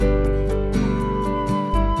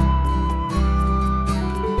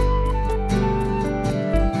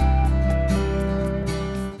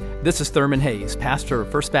This is Thurman Hayes, pastor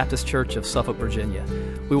of First Baptist Church of Suffolk, Virginia.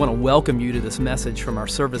 We want to welcome you to this message from our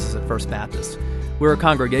services at First Baptist. We're a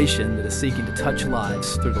congregation that is seeking to touch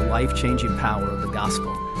lives through the life-changing power of the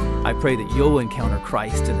gospel. I pray that you'll encounter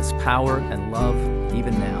Christ in His power and love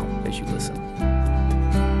even now as you listen.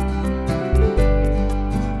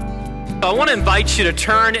 I want to invite you to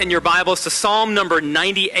turn in your Bibles to Psalm number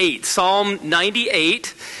 98. Psalm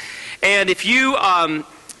 98. And if you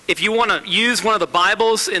want to use one of the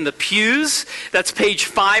Bibles in the pews, that's page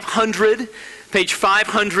 500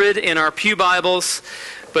 in our pew Bibles.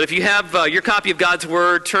 But if you have your copy of God's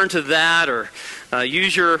Word, turn to that, or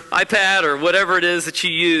use your iPad or whatever it is that you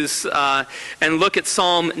use, and look at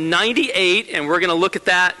Psalm 98, and we're going to look at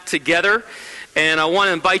that together. And I want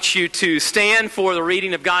to invite you to stand for the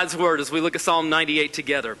reading of God's Word as we look at Psalm 98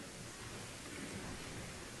 together.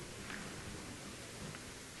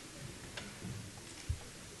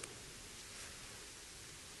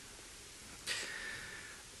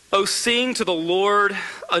 Oh, sing to the Lord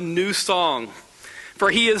a new song, for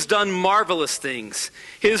He has done marvelous things.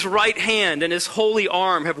 His right hand and His holy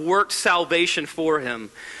arm have worked salvation for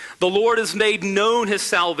Him. The Lord has made known His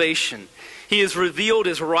salvation. He has revealed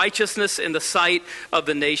His righteousness in the sight of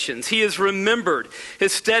the nations. He has remembered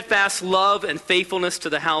His steadfast love and faithfulness to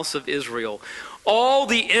the house of Israel. All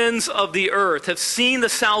the ends of the earth have seen the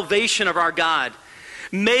salvation of our God.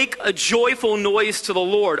 Make a joyful noise to the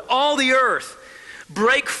Lord, all the earth.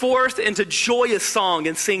 Break forth into joyous song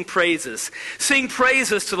and sing praises. Sing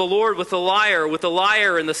praises to the Lord with the lyre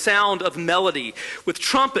and the sound of melody, with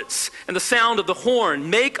trumpets and the sound of the horn.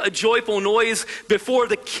 Make a joyful noise before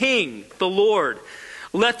the King, the Lord.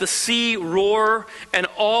 Let the sea roar and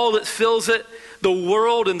all that fills it, the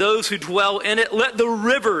world and those who dwell in it. Let the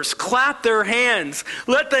rivers clap their hands.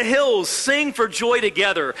 Let the hills sing for joy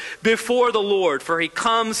together before the Lord, for He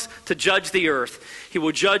comes to judge the earth. He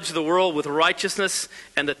will judge the world with righteousness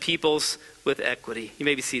and the peoples with equity. You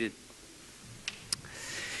may be seated.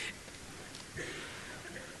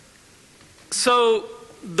 So,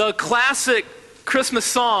 the classic Christmas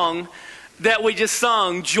song that we just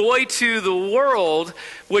sung, Joy to the World,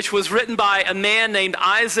 which was written by a man named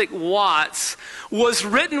Isaac Watts, was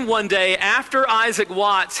written one day after Isaac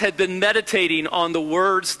Watts had been meditating on the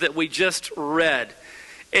words that we just read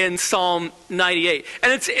in Psalm 98.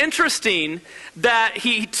 And it's interesting that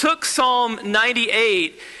he took Psalm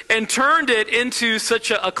 98 and turned it into such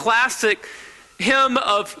a classic hymn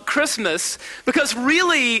of Christmas, because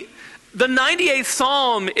really the 98th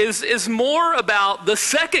Psalm is more about the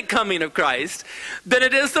second coming of Christ than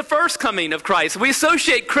it is the first coming of Christ. We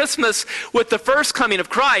associate Christmas with the first coming of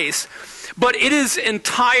Christ, but it is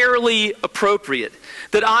entirely appropriate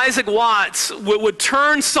that Isaac Watts would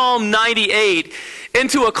turn Psalm 98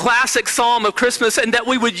 into a classic psalm of Christmas, and that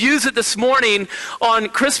we would use it this morning on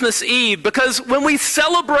Christmas Eve. Because when we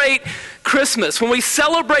celebrate Christmas, when we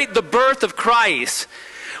celebrate the birth of Christ,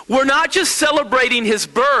 we're not just celebrating His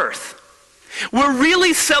birth. We're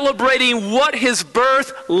really celebrating what His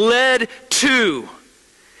birth led to.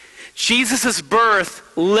 Jesus'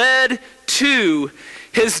 birth led to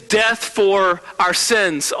His death for our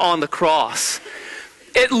sins on the cross.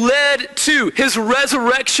 It led to His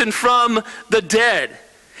resurrection from the dead.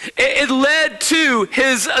 It led to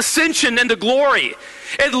His ascension into glory.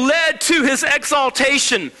 It led to His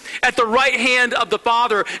exaltation at the right hand of the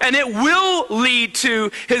Father. And it will lead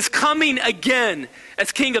to His coming again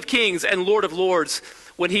as King of Kings and Lord of Lords,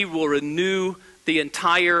 when He will renew the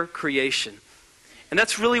entire creation. And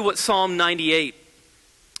that's really what Psalm 98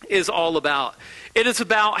 is all about. It is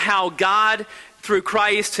about how God, through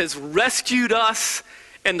Christ, has rescued us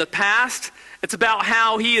in the past. It's about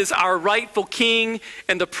how He is our rightful King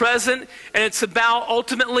in the present. And it's about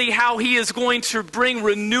ultimately how He is going to bring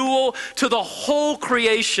renewal to the whole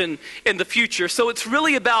creation in the future. So it's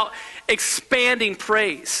really about expanding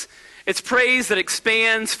praise. It's praise that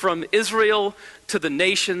expands from Israel to the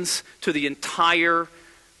nations, to the entire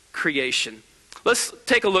creation. Let's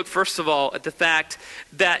take a look, first of all, at the fact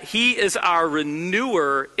that He is our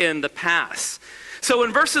renewer in the past. So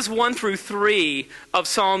in verses 1 through 3 of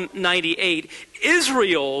Psalm 98,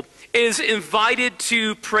 Israel is invited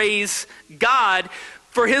to praise God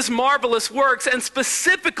for His marvelous works, and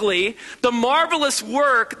specifically the marvelous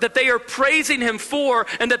work that they are praising Him for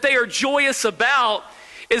and that they are joyous about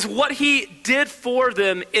is what He did for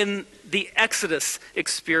them in the Exodus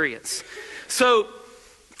experience. So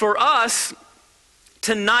for us,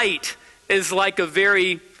 tonight is like a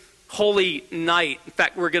very holy night. In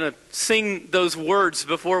fact, we're going to sing those words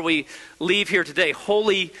before we leave here today.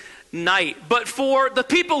 Holy night. But for the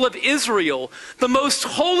people of Israel, the most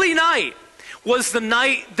holy night was the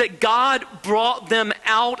night that God brought them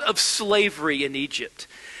out of slavery in Egypt.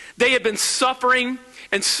 They had been suffering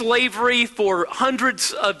in slavery for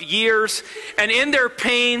hundreds of years, and in their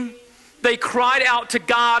pain, they cried out to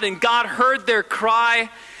God, and God heard their cry,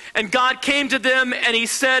 and God came to them, and he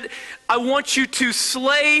said, I want you to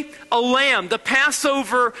slay a lamb, the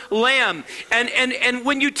Passover lamb. And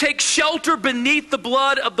when you take shelter beneath the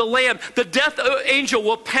blood of the lamb, the death angel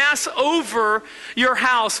will pass over your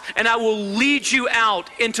house, and I will lead you out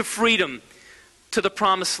into freedom to the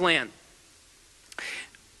promised land.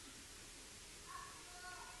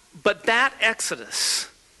 But that Exodus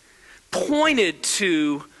pointed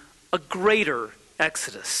to a greater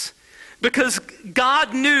Exodus, because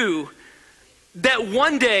God knew that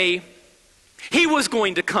one day he was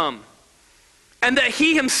going to come, and that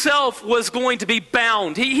he himself was going to be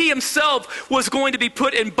bound. He himself was going to be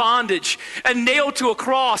put in bondage and nailed to a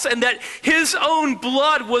cross, and that his own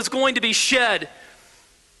blood was going to be shed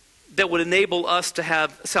that would enable us to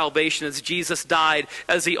have salvation, as Jesus died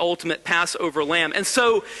as the ultimate Passover lamb. And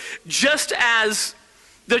so, just as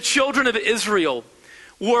the children of Israel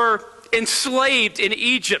were enslaved in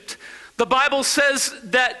Egypt, the Bible says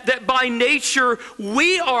that by nature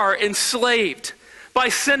we are enslaved by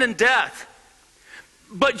sin and death.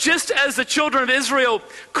 But just as the children of Israel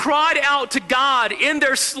cried out to God in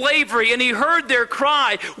their slavery and he heard their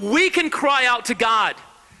cry, we can cry out to God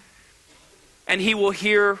and he will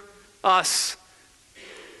hear us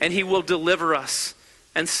and he will deliver us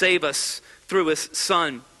and save us through his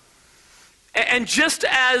Son. And just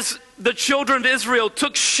as the children of Israel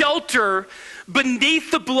took shelter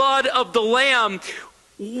beneath the blood of the Lamb,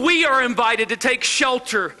 we are invited to take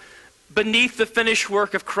shelter beneath the finished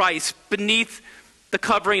work of Christ, beneath the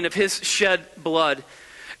covering of his shed blood.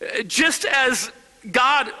 Just as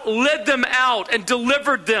God led them out and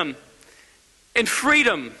delivered them in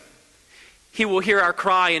freedom, he will hear our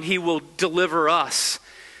cry and he will deliver us.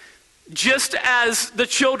 Just as the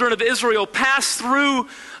children of Israel passed through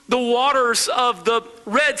the waters of the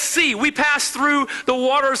Red Sea, we passed through the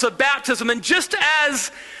waters of baptism, and just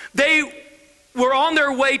as they were on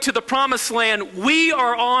their way to the promised land, we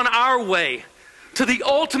are on our way to the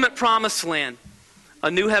ultimate promised land,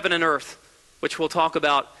 a new heaven and earth, which we'll talk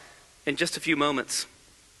about in just a few moments.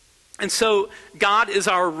 And so God is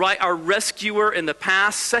our rescuer in the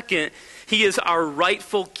past. Second, he is our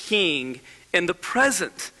rightful king in the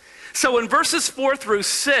present. So in verses 4 through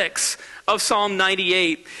 6 of Psalm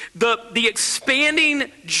 98, the expanding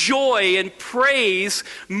joy and praise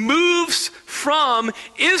moves from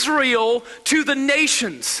Israel to the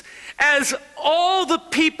nations, as all the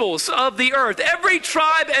peoples of the earth, every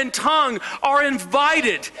tribe and tongue, are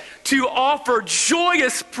invited to offer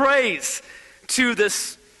joyous praise to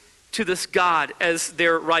this God as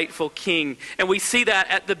their rightful king. And we see that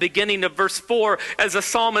at the beginning of verse 4, as the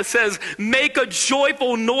psalmist says, make a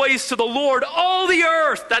joyful noise to the Lord, all the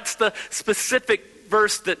earth. That's the specific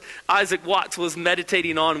verse that Isaac Watts was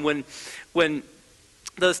meditating on when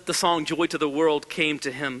the song Joy to the World came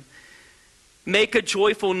to him. Make a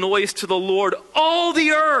joyful noise to the Lord, all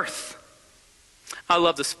the earth. I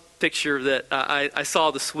love this picture that I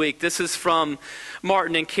saw this week. This is from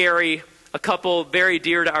Martin and Carrie, a couple very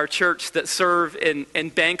dear to our church that serve in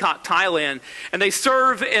Bangkok, Thailand. And they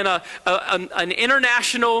serve in an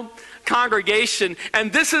international congregation.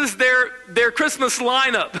 And this is their Christmas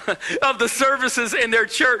lineup of the services in their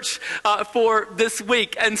church for this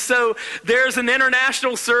week. And so there's an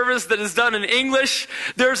international service that is done in English.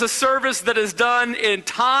 There's a service that is done in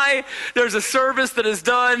Thai. There's a service that is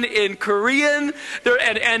done in Korean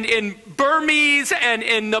and in Burmese and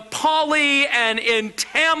in Nepali and in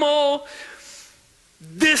Tamil.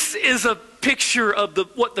 This is a picture of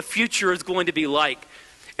what the future is going to be like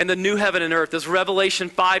in the new heaven and earth. As Revelation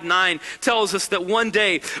 5:9 tells us that one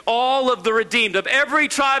day all of the redeemed of every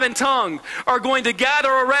tribe and tongue are going to gather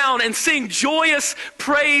around and sing joyous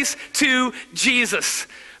praise to Jesus.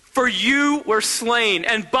 For you were slain,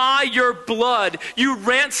 and by your blood you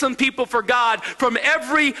ransomed people for God from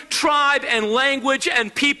every tribe and language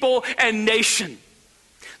and people and nation.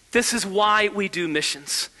 This is why we do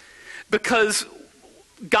missions, because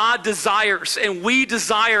God desires, and we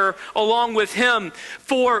desire along with him,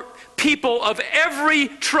 for people of every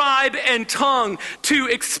tribe and tongue to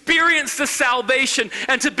experience the salvation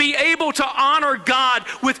and to be able to honor God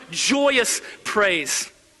with joyous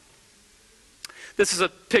praise. This is a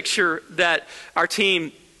picture that our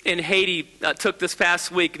team in Haiti took this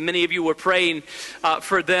past week. Many of you were praying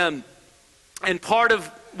for them. And part of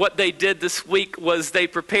what they did this week was they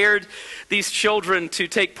prepared these children to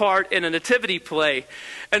take part in a nativity play.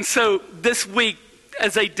 And so this week,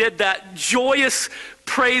 as they did that, joyous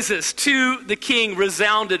praises to the king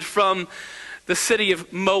resounded from the city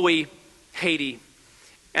of Moe, Haiti.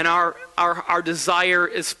 And our desire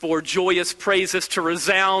is for joyous praises to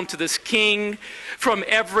resound to this king from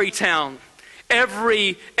every town,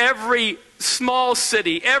 every small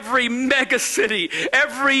city, every mega city,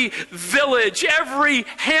 every village, every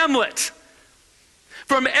hamlet,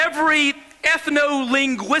 from every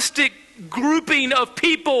ethno-linguistic grouping of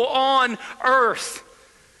people on earth.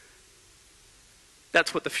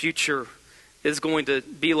 That's what the future is going to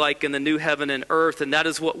be like in the new heaven and earth, and that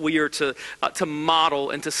is what we are to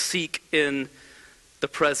model and to seek in the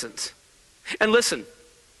present. And listen,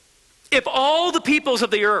 if all the peoples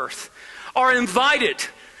of the earth are invited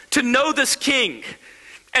to know this king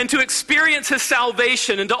and to experience his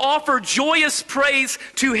salvation and to offer joyous praise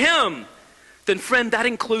to him, then friend, that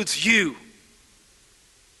includes you.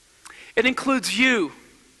 It includes you.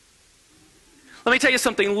 Let me tell you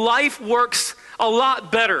something. Life works a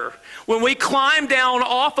lot better when we climb down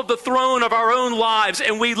off of the throne of our own lives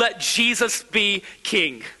and we let Jesus be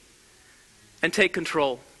king and take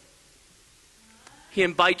control. He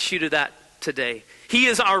invites you to that today. He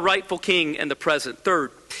is our rightful king in the present.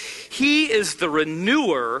 Third, he is the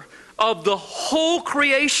renewer of the whole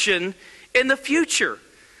creation in the future.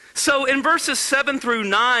 So in verses 7 through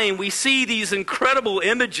 9, we see these incredible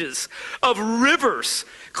images of rivers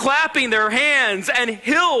clapping their hands and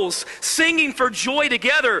hills singing for joy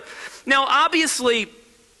together. Now, obviously,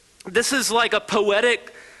 this is like a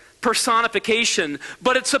poetic personification,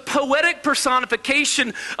 but it's a poetic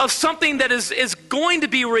personification of something that is going to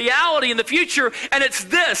be reality in the future, and it's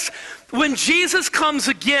this. When Jesus comes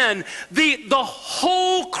again, the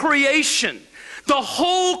whole creation, the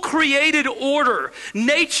whole created order,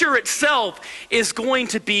 nature itself is going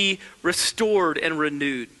to be restored and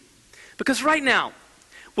renewed. Because right now,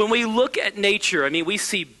 when we look at nature, I mean, we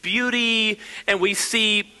see beauty and we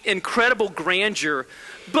see incredible grandeur,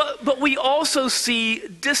 but we also see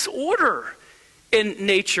disorder in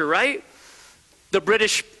nature, right? The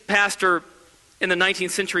British pastor in the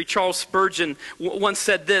 19th century, Charles Spurgeon, once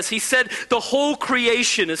said this. He said, "The whole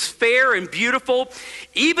creation is fair and beautiful,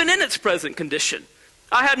 even in its present condition.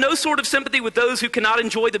 I have no sort of sympathy with those who cannot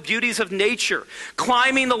enjoy the beauties of nature,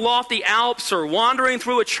 climbing the lofty Alps or wandering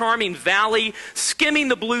through a charming valley, skimming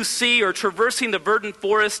the blue sea or traversing the verdant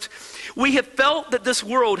forest. We have felt that this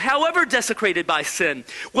world, however desecrated by sin,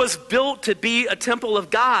 was built to be a temple of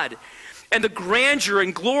God. And the grandeur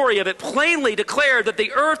and glory of it plainly declare that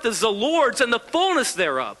the earth is the Lord's and the fullness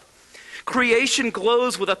thereof. Creation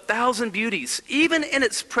glows with 1,000 beauties, even in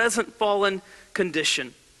its present fallen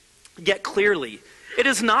condition. Yet clearly, it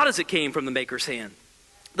is not as it came from the Maker's hand.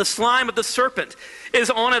 The slime of the serpent is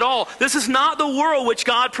on it all. This is not the world which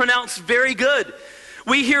God pronounced very good.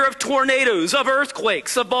 We hear of tornadoes, of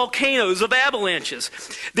earthquakes, of volcanoes, of avalanches.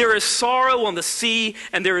 There is sorrow on the sea,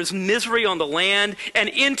 and there is misery on the land, and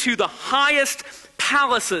into the highest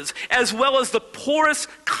palaces, as well as the poorest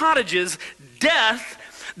cottages, death,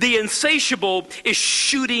 the insatiable, is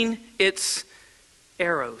shooting its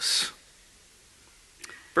arrows."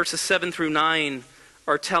 Verses 7 through 9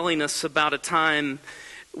 are telling us about a time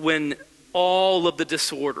when all of the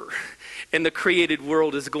disorder in the created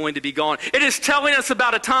world is going to be gone. It is telling us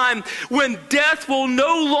about a time when death will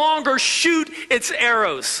no longer shoot its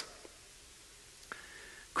arrows.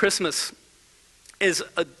 Christmas is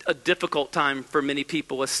a difficult time for many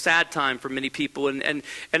people, a sad time for many people, and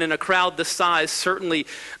in a crowd this size, certainly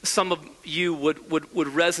some of you would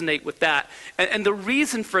resonate with that. And the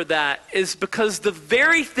reason for that is because the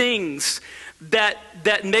very things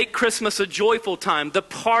that make Christmas a joyful time, the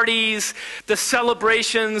parties, the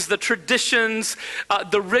celebrations, the traditions,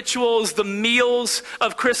 the rituals, the meals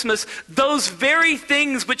of Christmas, those very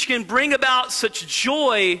things which can bring about such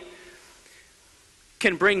joy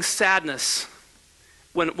can bring sadness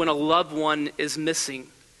when a loved one is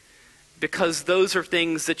missing, because those are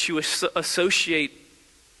things that you associate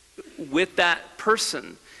with that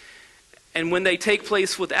person. And when they take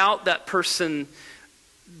place without that person,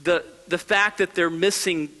 the fact that they're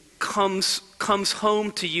missing comes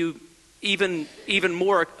home to you even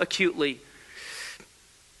more acutely.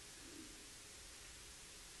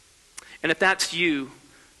 And if that's you,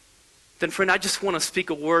 then friend, I just want to speak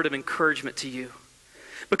a word of encouragement to you.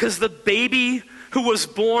 Because the baby who was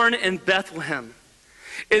born in Bethlehem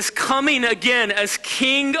is coming again as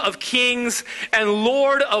King of Kings and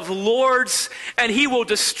Lord of Lords, and he will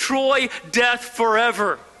destroy death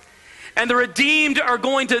forever. And the redeemed are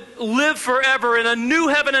going to live forever in a new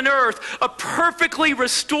heaven and earth, a perfectly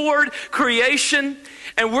restored creation.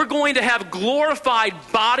 And we're going to have glorified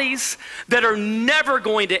bodies that are never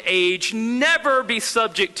going to age, never be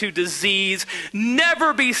subject to disease,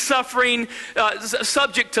 never be subject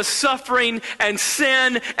to suffering and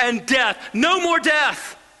sin and death. No more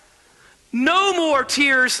death. No more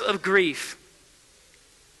tears of grief.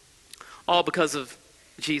 All because of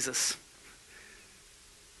Jesus.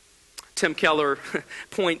 Tim Keller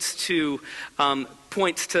points to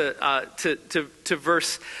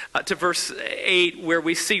verse 8, where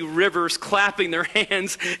we see rivers clapping their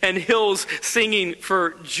hands and hills singing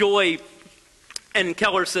for joy. And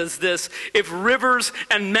Keller says this: if rivers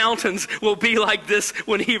and mountains will be like this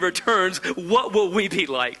when he returns, what will we be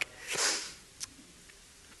like?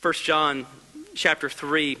 1 John chapter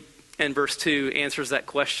 3 and verse 2 answers that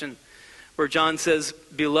question, where John says,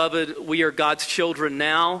 "Beloved, we are God's children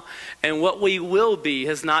now, and what we will be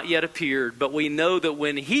has not yet appeared, but we know that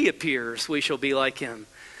when he appears, we shall be like him,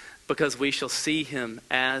 because we shall see him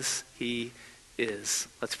as he is."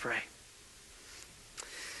 Let's pray.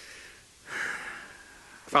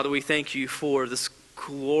 Father, we thank you for this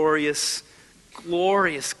glorious,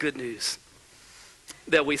 glorious good news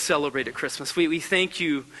that we celebrate at Christmas. We thank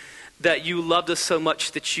you that you loved us so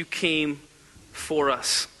much that you came for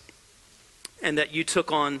us, and that you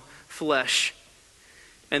took on flesh,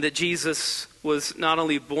 and that Jesus was not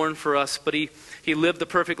only born for us, but he lived the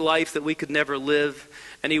perfect life that we could never live,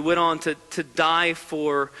 and he went on to die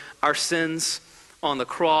for our sins on the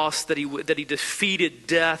cross, that he defeated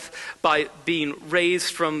death by being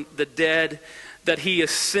raised from the dead, that he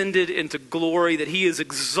ascended into glory, that he is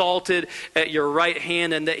exalted at your right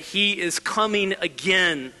hand, and that he is coming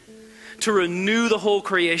again to renew the whole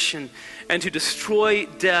creation and to destroy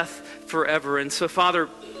death forever. And so, Father,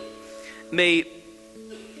 may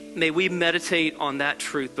we meditate on that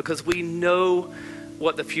truth, because we know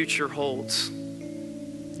what the future holds.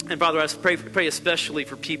 And Father, I pray especially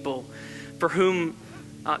for people for whom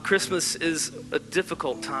Christmas is a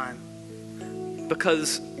difficult time,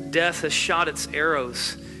 because death has shot its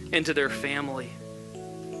arrows into their family.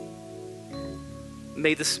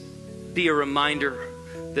 May this be a reminder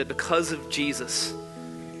that because of Jesus,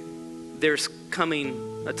 there's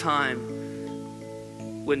coming a time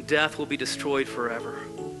when death will be destroyed forever.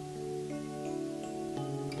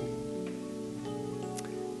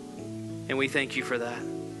 And we thank you for that.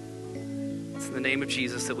 It's in the name of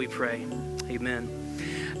Jesus that we pray. Amen.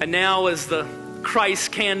 And now, as the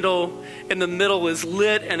Christ candle in the middle is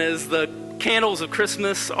lit, and as the candles of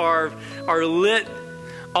Christmas are lit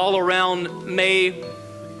all around, may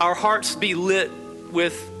our hearts be lit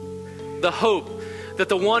with the hope that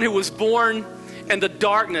the one who was born in the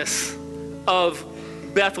darkness of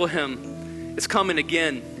Bethlehem is coming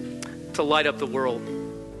again to light up the world.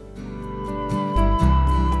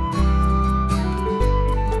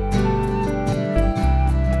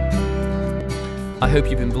 I hope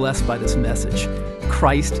you've been blessed by this message.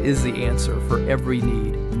 Christ is the answer for every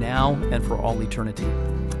need, now and for all eternity.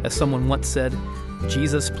 As someone once said,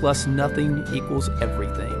 Jesus plus nothing equals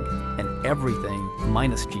everything, and everything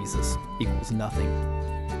minus Jesus equals nothing.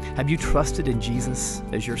 Have you trusted in Jesus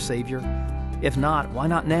as your Savior? If not, why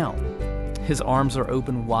not now? His arms are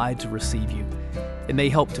open wide to receive you. It may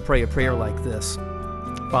help to pray a prayer like this: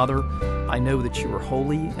 Father, I know that you are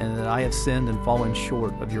holy and that I have sinned and fallen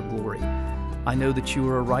short of your glory. I know that you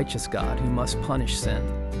are a righteous God who must punish sin,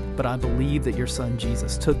 but I believe that your Son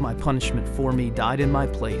Jesus took my punishment for me, died in my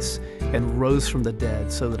place, and rose from the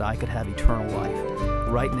dead so that I could have eternal life.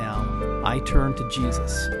 Right now, I turn to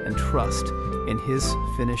Jesus and trust in his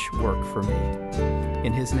finished work for me.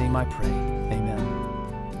 In his name I pray,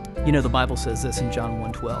 amen. You know, the Bible says this in John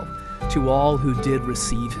 1:12, to all who did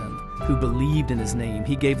receive him, who believed in his name,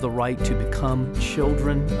 he gave the right to become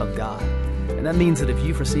children of God. And that means that if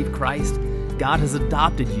you've received Christ, God has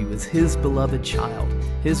adopted you as his beloved child,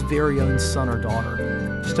 his very own son or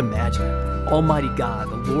daughter. Just imagine it. Almighty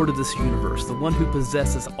God, the Lord of this universe, the one who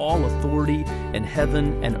possesses all authority in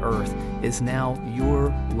heaven and earth, is now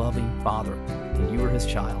your loving Father, and you are his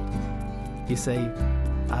child. You say,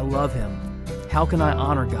 I love him. How can I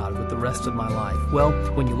honor God with the rest of my life? Well,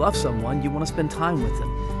 when you love someone, you want to spend time with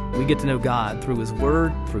them. We get to know God through his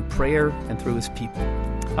word, through prayer, and through his people.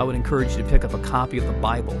 I would encourage you to pick up a copy of the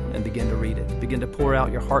Bible and begin to read it. Begin to pour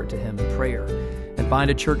out your heart to him in prayer. And find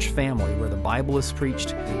a church family where the Bible is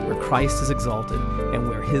preached, where Christ is exalted, and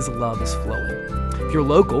where his love is flowing. If you're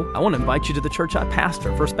local, I want to invite you to the church I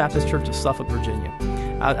pastor, First Baptist Church of Suffolk, Virginia.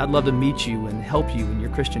 I'd love to meet you and help you in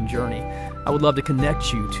your Christian journey. I would love to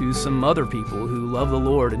connect you to some other people who love the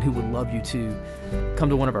Lord and who would love you too. Come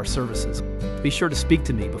to one of our services. Be sure to speak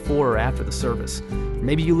to me before or after the service.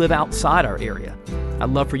 Maybe you live outside our area. I'd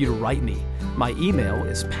love for you to write me. My email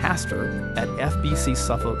is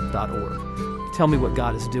pastor@fbcsuffolk.org. Tell me what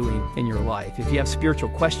God is doing in your life. If you have spiritual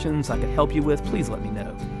questions I could help you with, please let me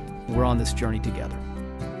know. We're on this journey together.